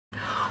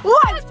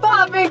What's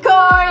poppin',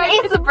 corn?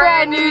 It's a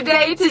brand new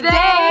day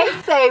today.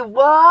 Say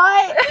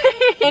what?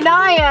 And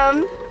I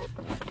am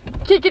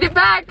kicking it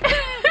back.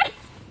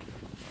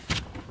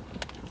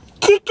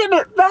 Kicking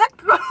it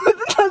back with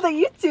another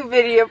YouTube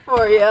video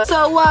for you.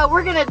 So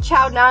we're gonna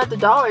chow down at the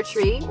Dollar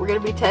Tree. We're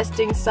gonna be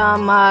testing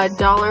some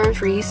Dollar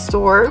Tree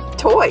store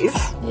toys.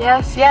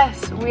 Yes,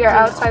 we are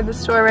outside the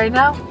store right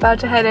now, about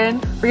to head in.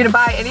 We're gonna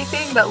buy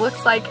anything that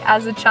looks like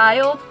as a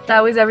child,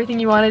 that was everything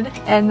you wanted,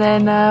 and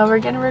then we're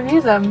gonna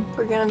review them.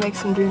 We're gonna make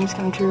some dreams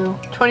come true.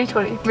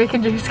 2020,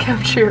 making dreams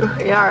come true.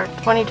 We are.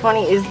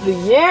 2020 is the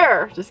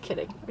year. Just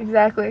kidding.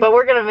 Exactly. But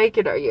we're gonna make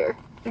it our year.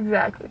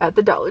 Exactly. At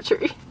the Dollar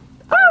Tree.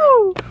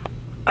 Woo!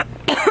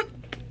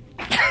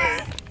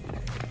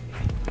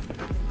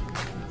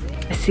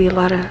 I see a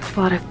lot of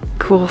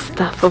cool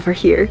stuff over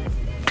here.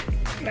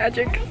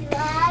 Magic.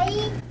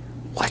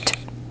 What?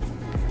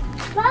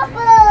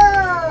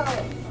 Bubble!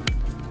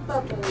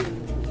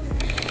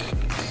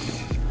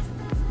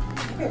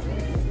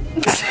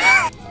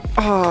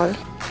 Oh,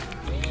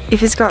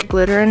 if it's got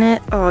glitter in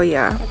it, oh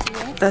yeah,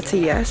 that's a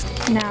yes.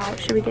 Now,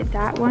 should we get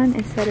that one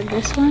instead of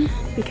this one?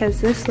 Because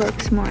this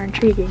looks more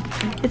intriguing.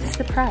 It's a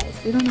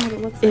surprise. We don't know what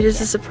it looks like. It is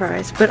a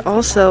surprise, but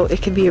also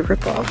it could be a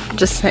ripoff.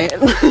 Just saying.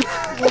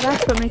 Well,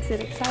 that's what makes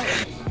it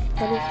exciting.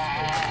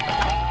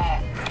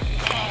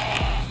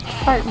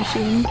 Fart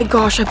machine. Oh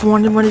gosh, I've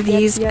wanted one of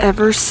these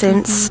ever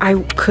since I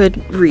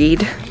could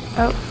read.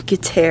 Oh.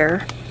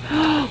 Guitar.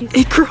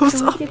 It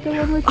grows up to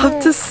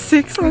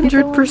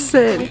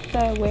 600%. With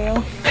the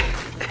whale.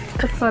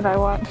 That's what I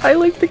want. I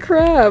like the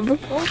crab.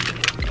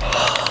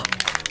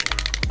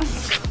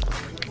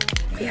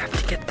 We have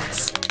to get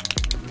this.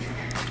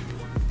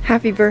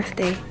 Happy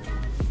birthday.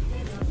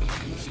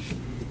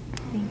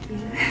 Thank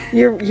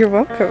you. You're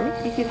welcome.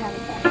 You could have it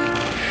back.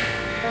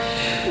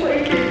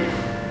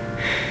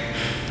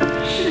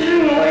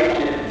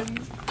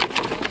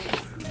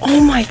 Oh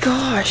my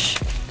gosh.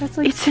 That's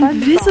like It's SpongeBob.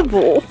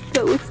 invisible.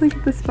 That looks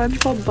like the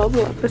SpongeBob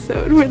bubble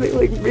episode where they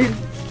like made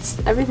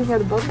everything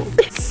out of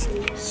bubbles.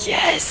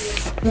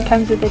 Yes. It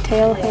comes with a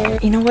tail hair.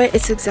 You know what?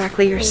 It's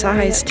exactly your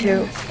size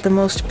too. The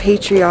most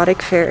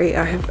patriotic fairy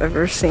I have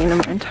ever seen in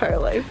my entire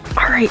life.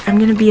 Alright, I'm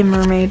gonna be a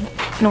mermaid.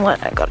 You know what?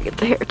 I gotta get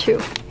the hair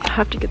too. I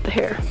have to get the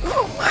hair.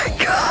 Oh my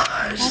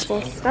gosh. That's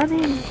so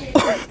stunning.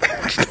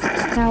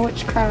 Now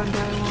which crown do I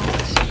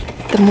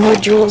want? The more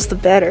jewels, the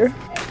better.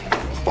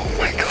 Oh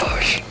my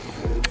gosh.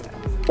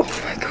 Oh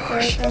my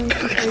gosh.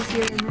 Because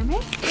you're a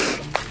mermaid?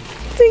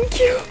 Thank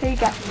you. There you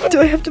go. Do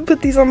I have to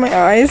put these on my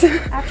eyes?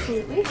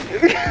 Absolutely.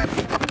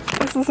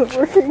 This isn't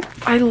working.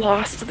 I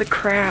lost the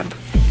crab.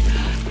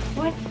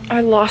 What?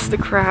 I lost the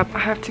crab. I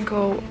have to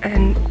go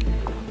and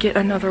get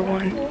another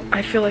one.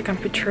 I feel like I'm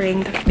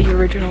betraying the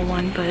original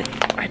one, but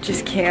I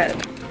just can't.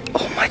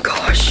 Oh my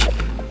gosh.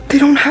 They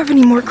don't have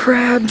any more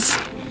crabs.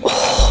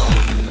 Oh,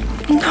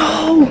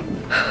 no.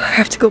 I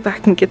have to go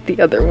back and get the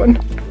other one.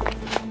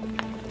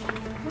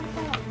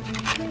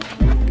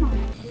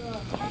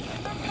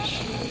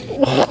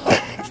 Oh,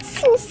 it's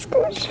so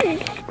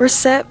squishy. We're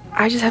set.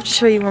 I just have to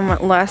show you one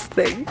last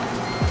thing.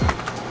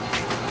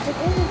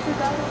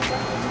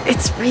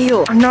 It's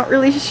real. I'm not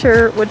really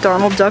sure what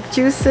Donald Duck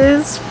juice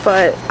is,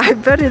 but I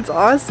bet it's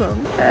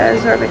awesome.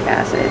 Ascorbic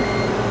acid,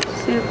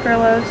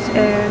 sucralose,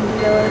 and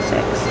yellow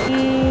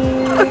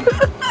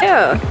 6.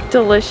 Yeah,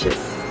 delicious.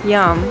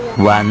 Yum.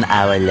 1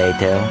 hour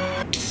later.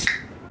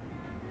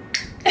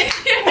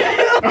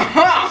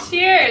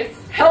 Cheers!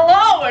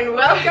 Hello and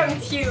welcome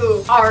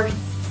to our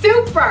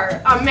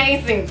super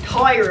amazing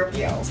toy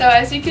review. So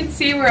as you can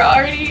see, we're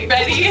already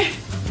ready.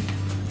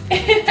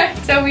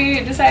 So we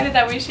decided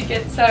that we should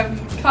get some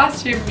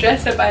costume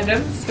dress-up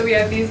items. So we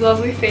have these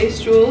lovely face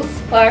jewels,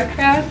 flower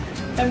crown.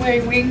 I'm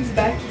wearing wings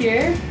back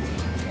here.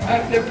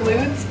 They're blue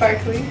and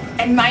sparkly.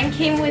 And mine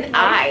came with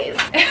eyes.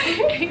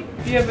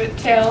 You have a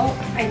tail.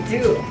 I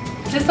do.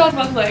 Just on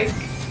one leg.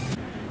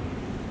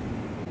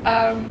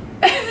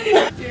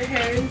 Your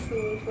hair is a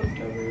little flipped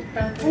over your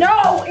crown.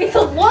 No, it's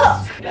a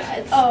look.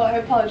 Oh, I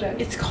apologize.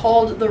 It's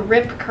called the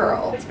Rip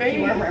Curl. It's very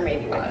You are a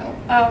mermaid, you would know.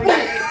 Oh,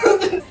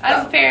 yeah.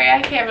 As a fairy,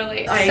 I can't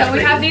relate. I So agree.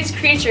 we have these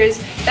creatures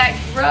that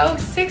grow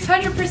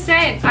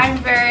 600%. I'm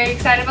very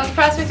excited about the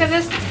prospect of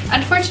this.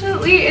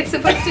 Unfortunately, it's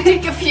supposed to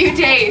take a few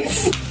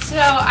days. So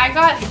I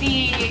got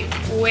the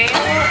whale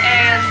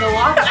and the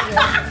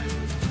lobster.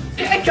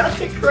 I got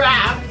the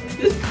crab.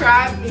 This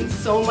crab means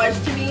so much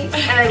to me, and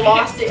I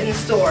lost it in the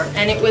store,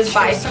 and it was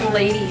by some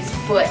lady's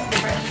foot.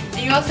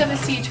 And you also have a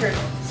sea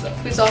turtle,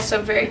 who's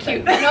also very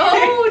cute. No,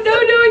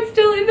 it's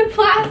still in the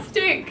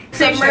plastic.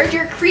 Submerge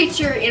your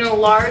creature in a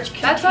large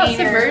container. That's not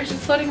submerged,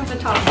 it's floating on the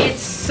top.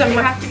 It's You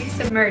have to be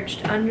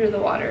submerged under the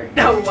water.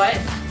 No, what?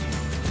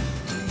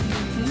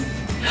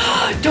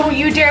 Don't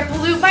you dare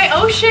pollute my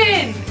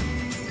ocean!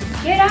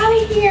 Get out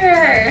of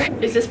here!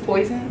 Is this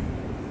poison?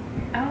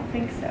 I don't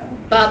think so.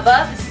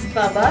 Bubba, this is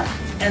Bubba,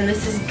 and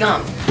this is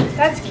Gump.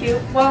 That's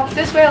cute. Well,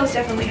 this whale is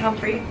definitely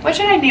Humphrey. What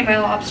should I name my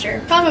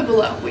lobster? Comment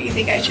below what you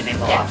think I should name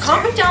a lobster.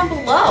 Comment down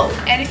below.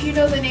 And if you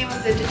know the name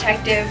of the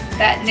detective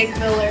that Nick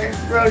Miller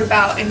wrote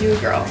about in New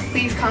Girl,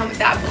 please comment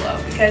that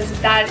below, because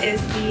that is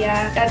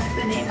that's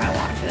the name I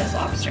want for this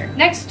lobster.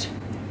 Next.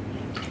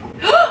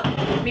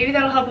 Maybe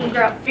that'll help them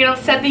grow. We're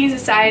gonna set these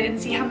aside and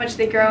see how much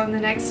they grow in the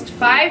next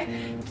 5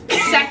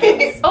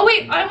 seconds. Oh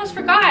wait, I almost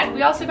forgot.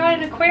 We also got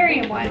an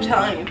aquarium one. I'm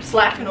telling you,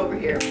 slacking over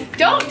here.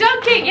 Don't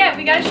dunk it yet.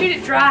 We gotta shoot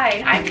it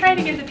dry. I'm trying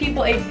to give the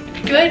people a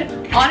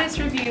good, honest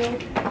review.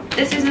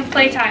 This isn't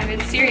playtime.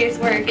 It's serious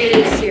work. It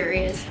is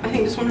serious. I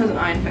think this one has an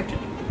eye infection.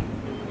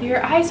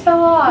 Your eyes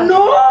fell off.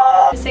 No!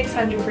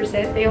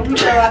 600%. They only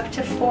grow up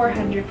to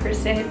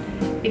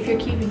 400% if you're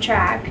keeping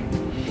track.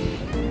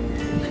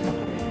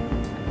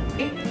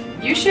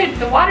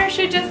 The water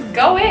should just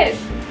go in.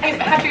 I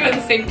have to go to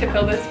the sink to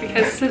fill this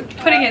because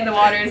putting it in the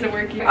water isn't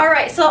working. All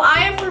right, so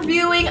I am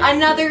reviewing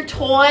another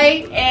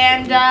toy,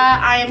 and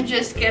I am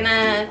just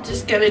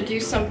gonna do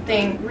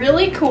something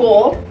really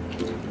cool.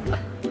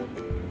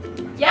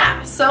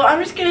 Yeah, so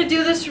I'm just gonna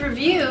do this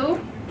review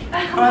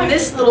on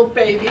this little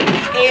baby,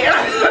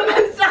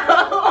 and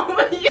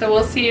so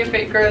we'll see if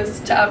it grows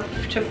to up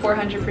to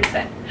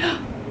 400%.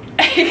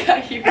 I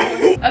got you.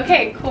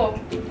 Okay, cool.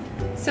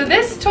 So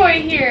this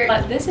toy here,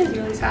 this is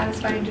really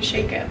satisfying to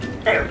shake it.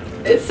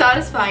 It's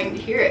satisfying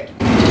to hear it.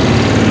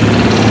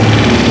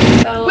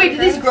 So wait, do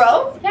these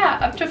grow? Yeah,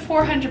 up to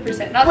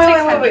 400%, not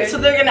 600. Wait, so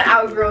they're gonna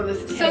outgrow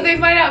this tank. So they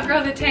might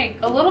outgrow the tank.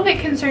 A little bit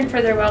concerned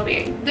for their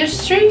well-being. The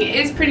string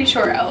is pretty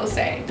short, I will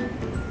say.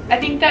 I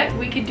think that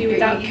we could do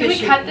without. Can we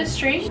cut the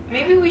string?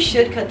 Maybe we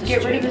should cut the string.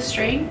 Get rid of the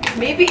string?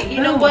 Maybe,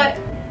 you know what?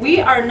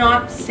 We are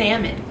not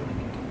salmon.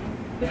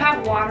 We've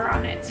had water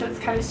on it, so it's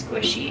kind of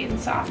squishy and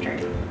softer.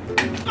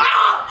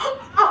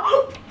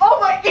 Oh,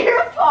 my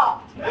ear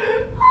popped!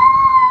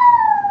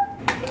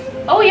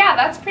 Oh yeah,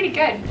 that's pretty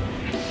good.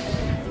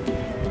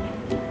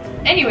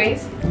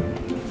 Anyways.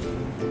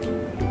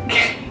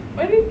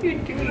 What are you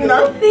doing?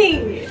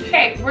 Nothing.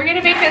 Okay, we're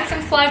gonna make us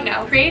some slime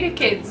now. Creative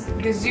Kids.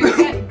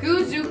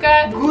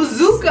 Guzooka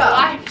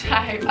slime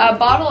time. A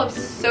bottle of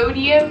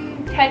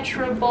sodium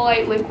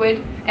tetrabolite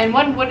liquid and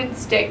 1 wooden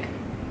stick.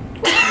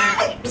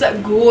 Is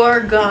that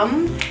Gore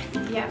gum?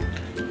 Yeah.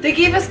 They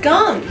gave us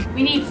gum.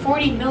 We need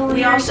 40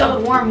 milliliters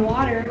of warm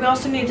water. We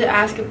also need to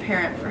ask a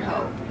parent for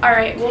help.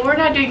 Alright, well we're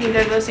not doing either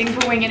of those things,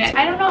 we're winging it.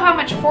 I don't know how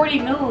much 40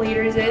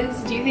 milliliters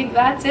is. Do you think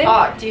that's it?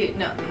 Oh, dude,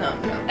 no.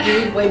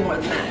 We need way more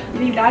than that. You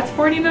think that's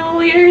 40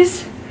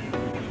 milliliters?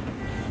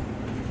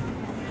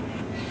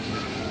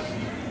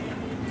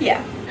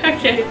 Yeah.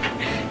 Okay.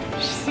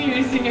 She's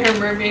using her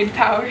mermaid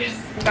powers.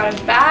 I've got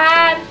a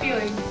bad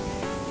feeling.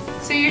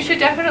 So you should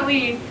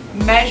definitely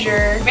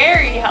measure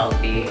very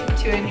healthy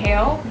to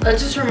inhale. That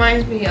just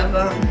reminds me of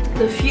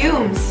the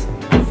fumes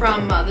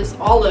from this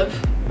olive.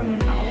 From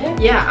an olive?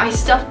 Yeah, I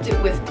stuffed it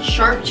with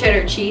sharp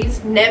cheddar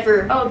cheese.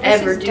 Never,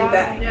 ever do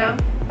that. Yeah.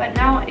 But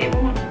now it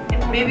won't.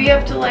 Maybe you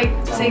have to like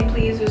say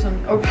please or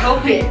something. Or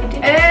poke it.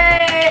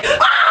 Hey!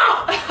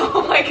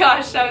 Oh my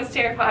gosh, that was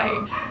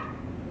terrifying.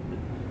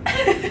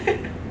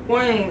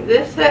 Warning,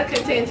 this set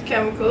contains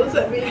chemicals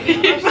that may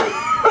be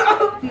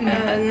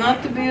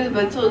not to be used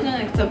by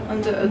children except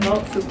under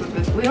adult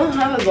supervision. We don't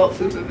have adult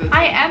supervision.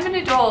 I am an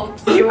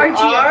adult. You Argia,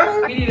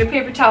 are? we need a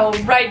paper towel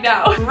right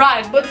now.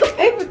 Run. But the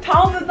paper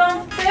towel is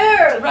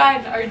downstairs.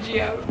 Run,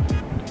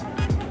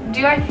 Argia.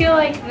 Do I feel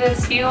like the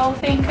seal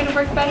thing could have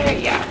worked better?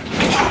 Yeah.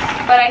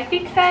 But I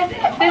think that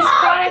this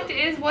product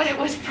is what it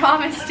was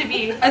promised to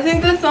be. I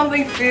think there's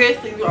something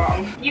seriously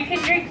wrong. You can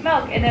drink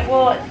milk and it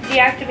will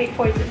deactivate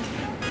poison.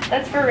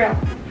 That's for real.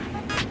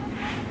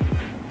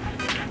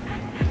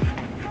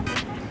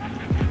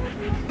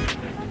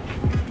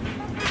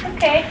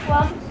 Okay,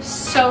 well,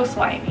 so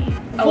slimy.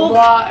 A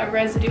lot of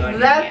residue on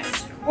your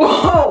hands.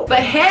 Whoa!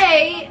 But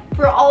hey,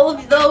 for all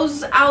of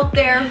those out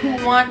there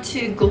who want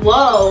to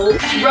glow,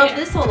 just rub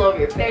this all over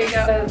your face. There you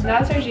go. So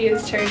now it's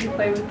Argia's turn to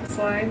play with the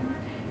slime.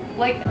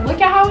 Like, look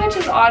at how much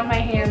is on my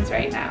hands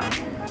right now.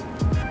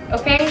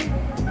 Okay?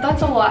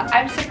 That's a lot.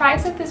 I'm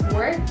surprised that this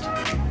worked,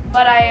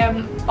 but I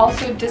am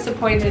also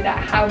disappointed at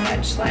how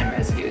much slime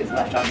residue is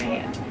left on my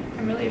hand.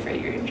 I'm really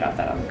afraid you're gonna drop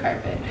that on the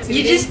carpet. So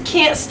you just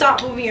can't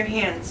stop moving your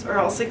hands or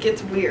else it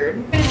gets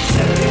weird. It's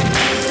so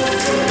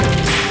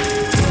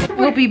good.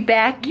 We'll be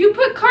back. You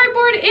put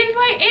cardboard in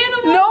my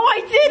animal. No,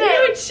 I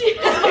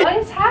didn't. What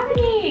is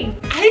happening?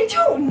 I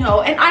don't know,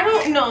 and I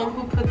don't know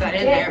who put that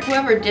in there.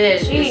 Whoever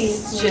did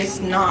is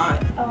just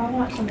not I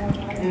want some more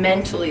water.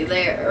 mentally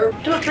there.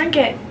 Don't drink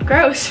it.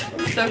 Gross.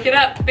 Soak it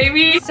up,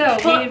 baby. So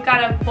we've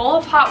got a bowl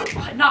of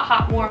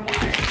warm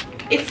water.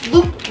 It's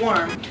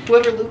lukewarm,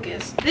 whoever Luke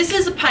is. This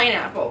is a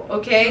pineapple,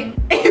 okay?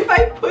 If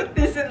I put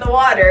this in the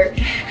water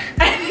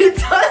and it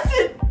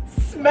doesn't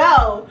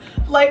smell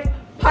like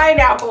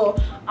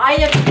pineapple, I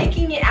am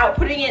taking it out,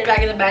 putting it back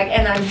in the bag,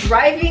 and I'm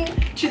driving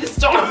to the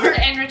store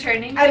and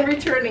returning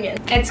it.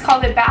 It's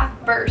called a bath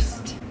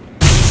burst.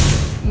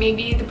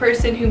 Maybe the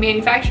person who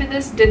manufactured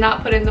this did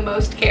not put in the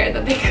most care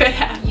that they could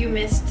have. You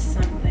missed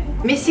something.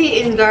 Missy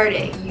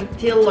Ingarde,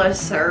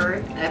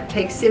 utilisar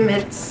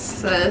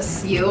peximetus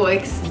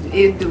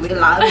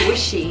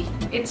wishy.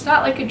 It's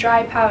not like a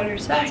dry powder,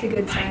 so that's a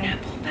good sign.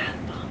 Pineapple bath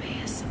bomb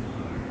ASMR.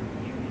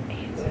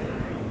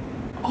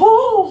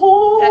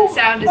 Oh, That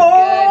sound is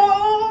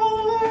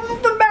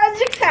good. The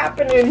magic's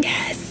happening.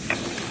 Yes.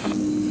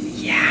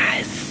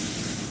 Yes.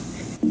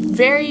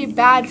 Very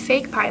bad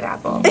fake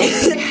pineapple.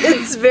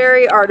 It's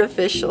very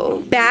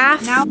artificial.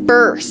 Bath Now-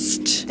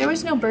 burst. There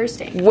was no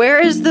bursting. Where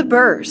is the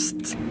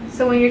burst?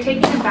 So when you're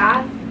taking a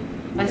bath,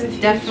 That's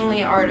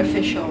definitely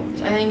artificial.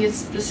 I think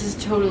this is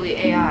totally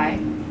AI.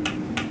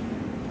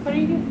 what are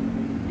you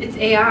doing? It's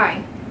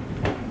AI.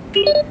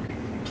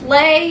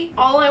 Play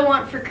All I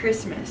Want for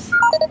Christmas.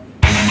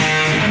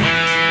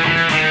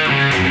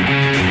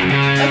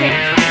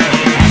 Okay.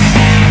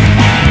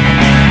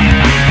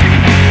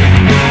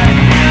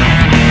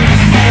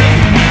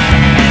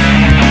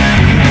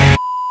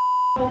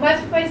 Well,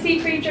 what's my sea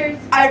creatures?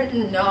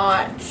 I'm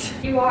not.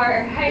 You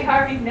are. I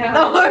already know.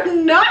 No,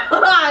 I'm not.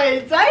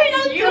 I'm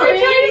not You were doing trying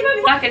to. anything.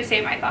 I'm not gonna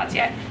say my thoughts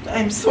yet.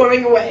 I'm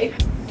swimming away.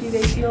 Do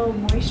they feel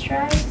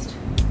moisturized?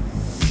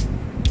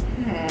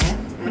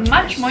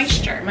 Much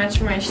moisture. Much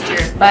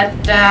moisture. But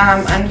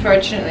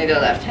unfortunately the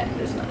left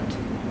hand is not.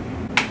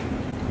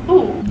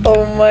 Ooh.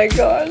 Oh my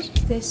gosh.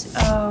 This.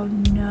 Oh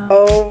no.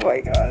 Oh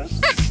my gosh.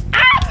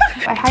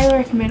 I highly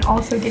recommend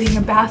also getting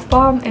a bath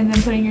bomb and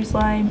then putting your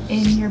slime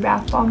in your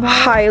bath bomb bottle.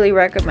 Highly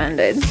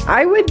recommended.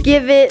 I would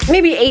give it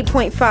maybe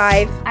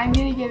 8.5. I'm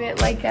gonna give it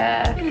like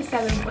a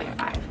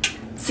 7.5.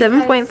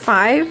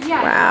 7.5?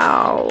 Yeah.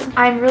 Wow.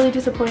 I'm really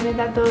disappointed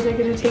that those are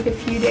gonna take a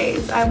few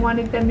days. I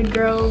wanted them to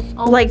grow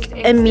almost Like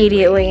instantly.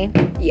 immediately.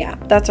 Yeah,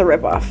 that's a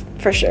ripoff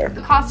for sure.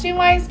 Costume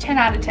wise, 10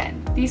 out of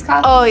 10. These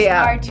costumes Oh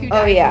yeah. are to Oh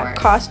die yeah. for.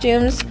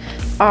 Costumes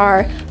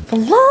are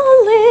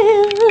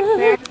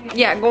flawless.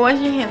 Yeah, go wash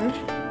your hands.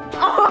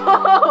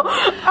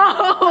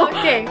 Oh.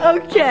 Okay.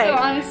 Okay. So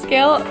on a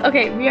scale,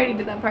 okay, we already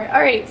did that part. All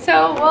right,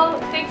 so, well,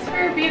 thanks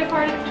for being a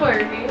part of the toy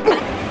review.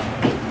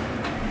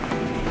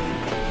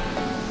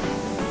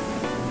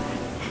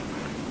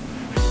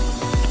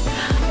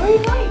 Where are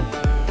you going?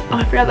 Oh,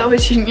 I forgot that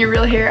was your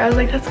real hair. I was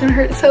like, that's gonna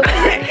hurt so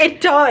bad.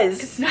 It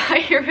does. It's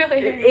not your real hair.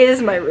 It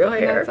is my real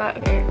hair. That's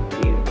not very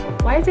beautiful.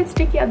 Why is it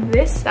sticky on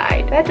this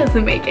side? That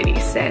doesn't make any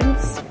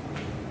sense.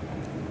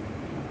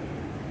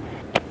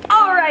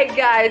 Alright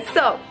guys,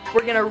 so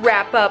we're gonna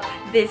wrap up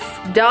this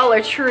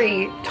Dollar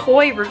Tree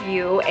toy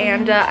review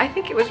and I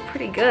think it was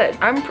pretty good.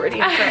 I'm pretty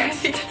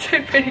impressed. It's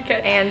doing pretty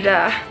good.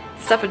 And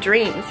stuff of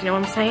dreams, you know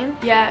what I'm saying?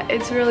 Yeah,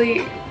 it's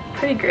really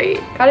pretty great.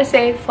 Gotta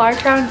say, flower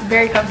crown is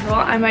very comfortable.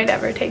 I might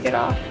never take it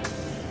off.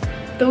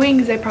 The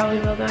wings I probably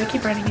will though. I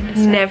keep running into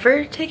stuff.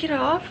 Never take it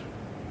off?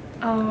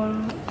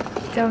 Oh,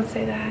 don't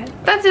say that.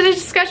 That's a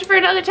discussion for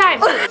another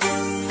time.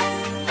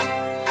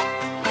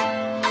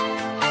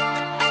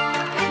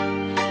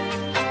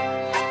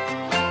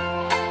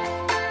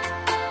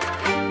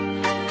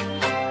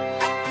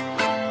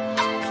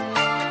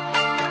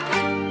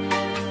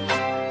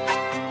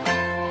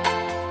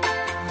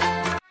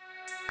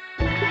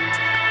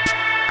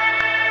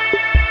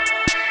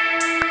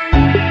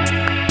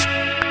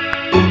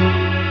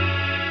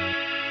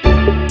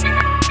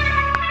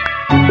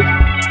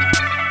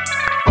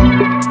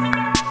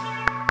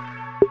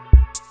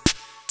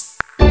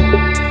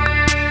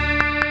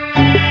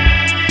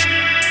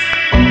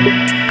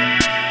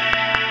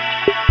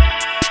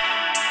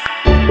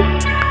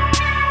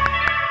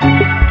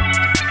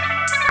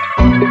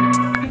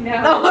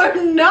 No,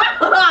 I'm not!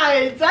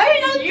 I'm